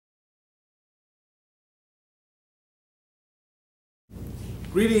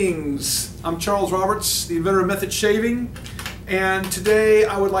Greetings, I'm Charles Roberts, the inventor of method shaving, and today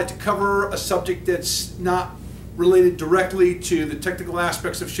I would like to cover a subject that's not related directly to the technical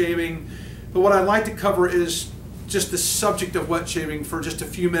aspects of shaving, but what I'd like to cover is just the subject of wet shaving for just a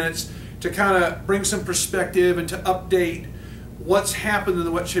few minutes to kind of bring some perspective and to update what's happened in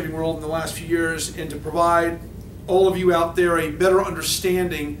the wet shaving world in the last few years and to provide all of you out there a better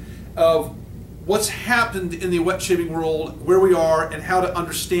understanding of what's happened in the wet shaving world, where we are, and how to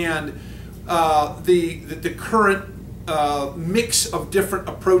understand the current mix of different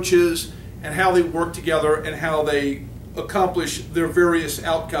approaches and how they work together and how they accomplish their various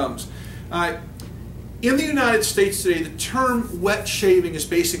outcomes. In the United States today, the term wet shaving is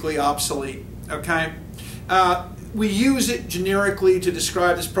basically obsolete. Okay, we use it generically to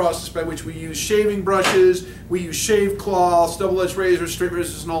describe this process by which we use shaving brushes, we use shave cloths, double-edged razors, straight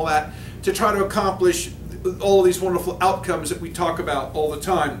razors, and all that to try to accomplish all of these wonderful outcomes that we talk about all the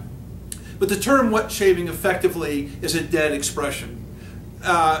time. But the term wet shaving effectively is a dead expression.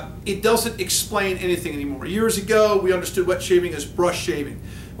 It doesn't explain anything anymore. Years ago, we understood wet shaving as brush shaving.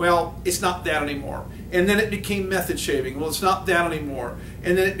 Well, it's not that anymore. And then it became method shaving. Well, it's not that anymore.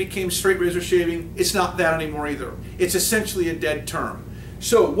 And then it became straight razor shaving. It's not that anymore either. It's essentially a dead term.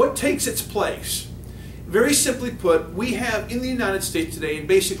 So what takes its place? Very simply put, we have in the United States today, and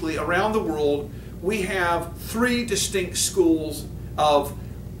basically around the world, we have three distinct schools of,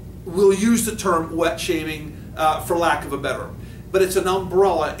 we'll use the term wet shaving for lack of a better, but it's an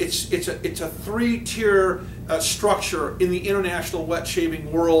umbrella, it's a three-tier structure in the international wet shaving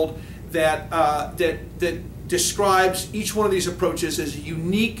world that, that describes each one of these approaches as a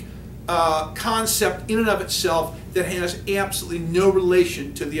unique concept in and of itself that has absolutely no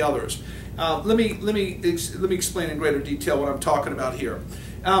relation to the others. Let me explain in greater detail what I'm talking about here.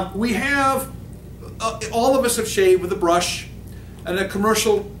 We have, all of us have shaved with a brush and a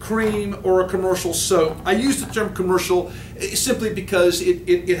commercial cream or a commercial soap. I use the term commercial simply because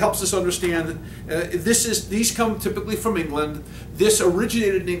it helps us understand that these come typically from England. This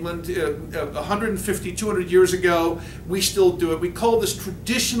originated in England 150, 200 years ago. We still do it. We call this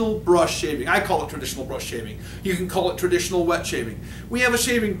traditional brush shaving. I call it traditional brush shaving. You can call it traditional wet shaving. We have a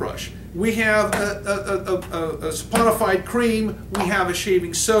shaving brush. We have a saponified cream, we have a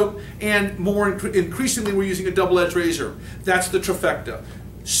shaving soap, and more increasingly we're using a double-edged razor. That's the trifecta.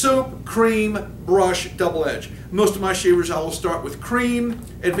 Soap, cream, brush, double-edge. Most of my shavers, I will start with cream,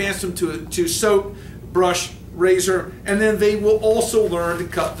 advance them to soap, brush, razor, and then they will also learn to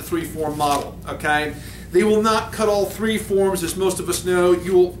cut the three-form model, okay? They will not cut all three forms, as most of us know.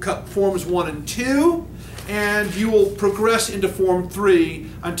 You will cut forms 1 and 2, and you will progress into form 3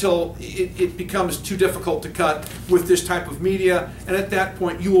 until it becomes too difficult to cut with this type of media, and at that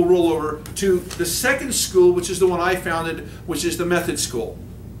point you will roll over to the second school, which is the one I founded, which is the method school.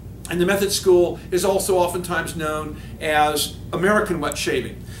 And the method school is also oftentimes known as American wet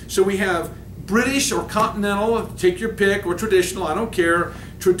shaving. So we have British or continental, take your pick, or traditional, I don't care,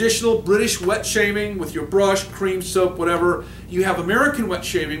 traditional British wet shaving with your brush, cream, soap, whatever. You have American wet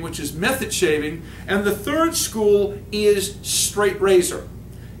shaving, which is method shaving, and the third school is straight razor.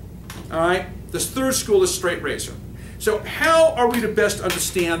 All right, this third school is straight razor. So how are we to best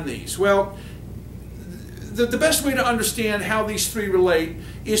understand these? Well, the best way to understand how these three relate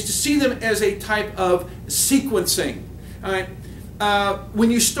is to see them as a type of sequencing. All right.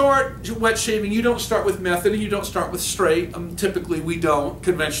 When you start wet shaving, you don't start with method and you don't start with straight. Typically we don't,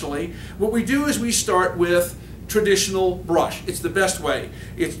 conventionally. What we do is we start with traditional brush. It's the best way.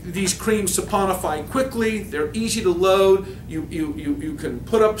 These creams saponify quickly, they're easy to load, you can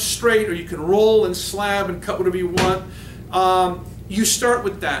put up straight or you can roll and slab and cut whatever you want. You start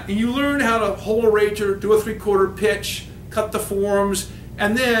with that and you learn how to hold a razor, do a 3/4 pitch, cut the forms,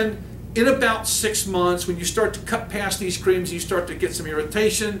 and then in about 6 months, when you start to cut past these creams, you start to get some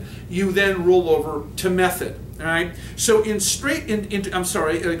irritation, you then roll over to method. All right? So in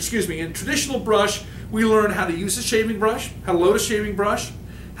traditional brush, we learn how to use a shaving brush, how to load a shaving brush,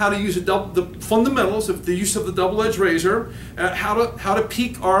 how to use the fundamentals of the use of the double-edged razor, how to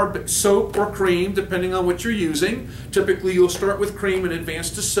peak our soap or cream, depending on what you're using. Typically, you'll start with cream and advance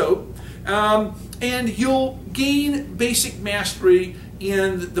to soap. And you'll gain basic mastery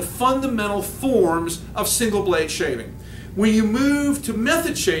in the fundamental forms of single blade shaving. When you move to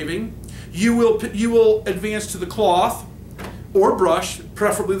method shaving, you will advance to the cloth or brush,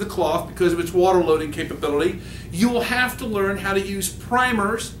 preferably the cloth because of its water loading capability. You will have to learn how to use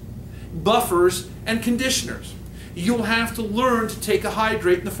primers, buffers, and conditioners. You'll have to learn to take a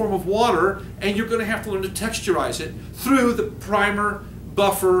hydrate in the form of water, and you're going to have to learn to texturize it through the primer,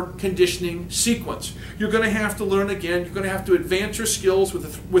 buffer conditioning sequence. You're going to have to learn again, you're going to have to advance your skills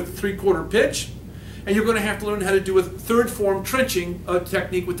with three-quarter pitch, and you're going to have to learn how to do a third form trenching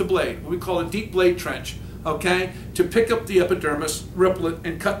technique with the blade, what we call a deep blade trench, okay, to pick up the epidermis, ripple it,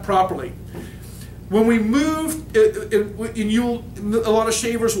 and cut properly. When we move, a lot of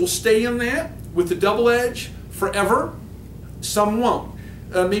shavers will stay in that with the double edge forever. Some won't.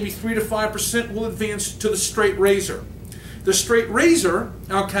 Maybe 3 to 5% will advance to the straight razor. The straight razor,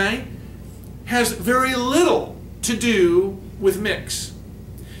 okay, has very little to do with mix.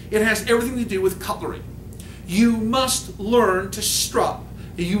 It has everything to do with cutlery. You must learn to strop.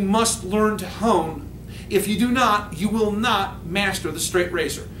 You must learn to hone. If you do not, you will not master the straight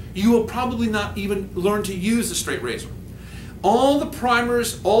razor. You will probably not even learn to use the straight razor. All the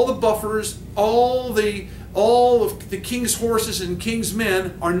primers, all the buffers, all of the king's horses and king's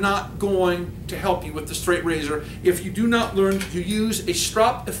men are not going to help you with the straight razor if you do not learn to use a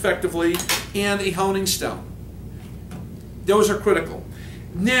strop effectively and a honing stone. Those are critical.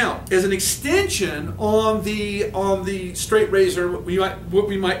 Now, as an extension on the straight razor, what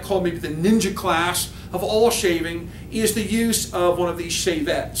we might call maybe the ninja class of all shaving is the use of one of these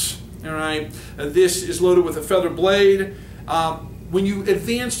shavettes. All right, this is loaded with a feather blade. When you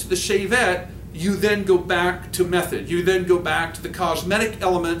advance to the shavette, you then go back to method. You then go back to the cosmetic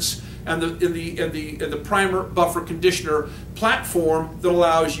elements and the primer, buffer, conditioner platform that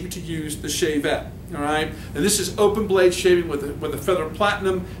allows you to use the shavette. All right, and this is open blade shaving with a feather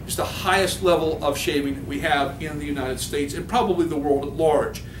platinum. It's the highest level of shaving that we have in the United States and probably the world at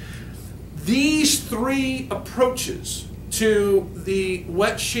large. These three approaches to the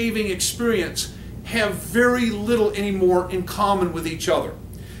wet shaving experience have very little anymore in common with each other.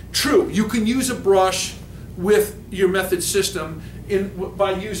 True, you can use a brush with your method system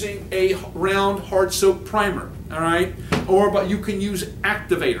by using a round hard soap primer, all right? Or you can use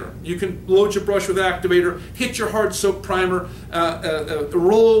activator. You can load your brush with activator, hit your hard soap primer,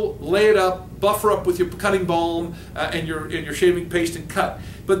 roll, lay it up, buffer up with your cutting balm and your shaving paste and cut.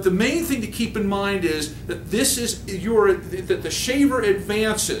 But the main thing to keep in mind is that that the shaver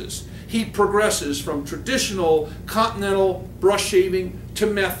advances. He progresses from traditional continental brush shaving to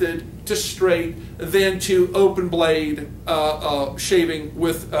method to straight, then to open blade shaving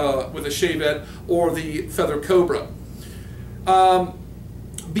with a shavette or the feather cobra.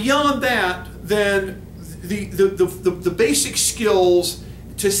 Beyond that, then the basic skills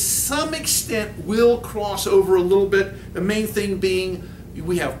to some extent will cross over a little bit. The main thing being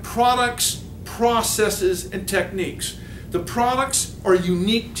we have products, processes, and techniques. The products are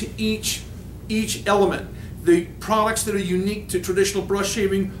unique to each element. The products that are unique to traditional brush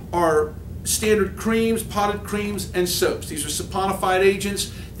shaving are standard creams, potted creams, and soaps. These are saponified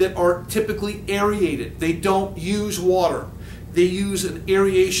agents that are typically aerated. They don't use water. They use an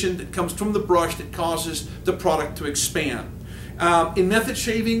aeration that comes from the brush that causes the product to expand. In method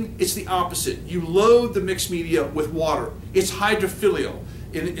shaving, it's the opposite. You load the mixed media with water. It's hydrophilial.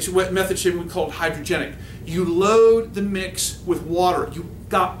 In method shaving, we call it hydrogenic. You load the mix with water. You've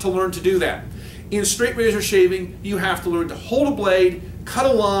got to learn to do that. In straight razor shaving, you have to learn to hold a blade, cut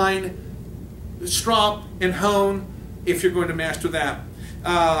a line, strop, and hone if you're going to master that.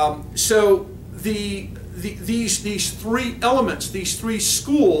 So these three elements, these three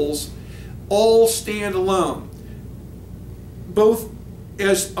schools, all stand alone, both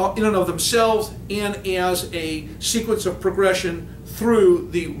as in and of themselves and as a sequence of progression through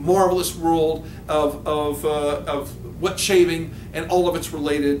the marvelous world of wet shaving and all of its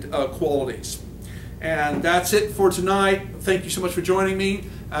related qualities. And that's it for tonight. Thank you so much for joining me,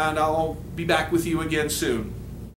 and I'll be back with you again soon.